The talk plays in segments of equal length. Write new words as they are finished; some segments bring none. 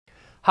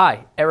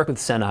Hi, Eric with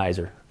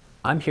Sennheiser.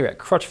 I'm here at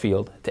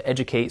Crutchfield to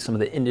educate some of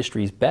the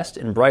industry's best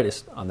and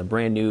brightest on the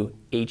brand new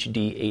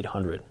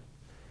HD800.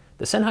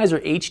 The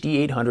Sennheiser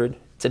HD800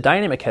 is a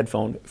dynamic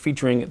headphone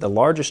featuring the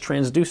largest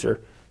transducer,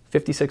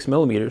 56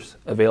 millimeters,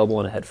 available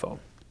in a headphone.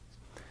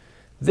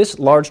 This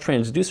large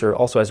transducer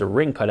also has a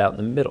ring cut out in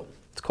the middle.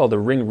 It's called the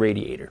ring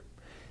radiator.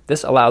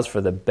 This allows for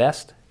the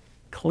best,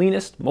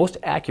 cleanest, most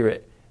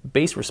accurate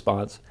bass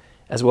response,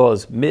 as well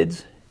as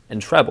mids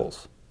and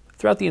trebles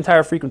throughout the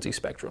entire frequency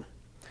spectrum.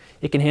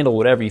 It can handle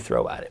whatever you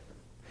throw at it.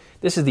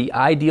 This is the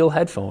ideal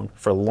headphone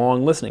for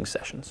long listening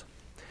sessions.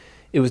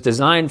 It was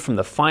designed from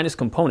the finest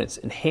components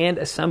and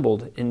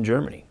hand-assembled in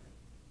Germany.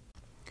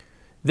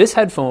 This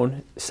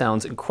headphone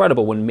sounds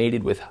incredible when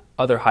mated with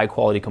other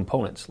high-quality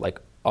components like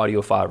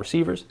audiophile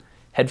receivers,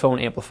 headphone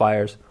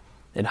amplifiers,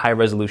 and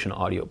high-resolution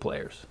audio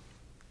players.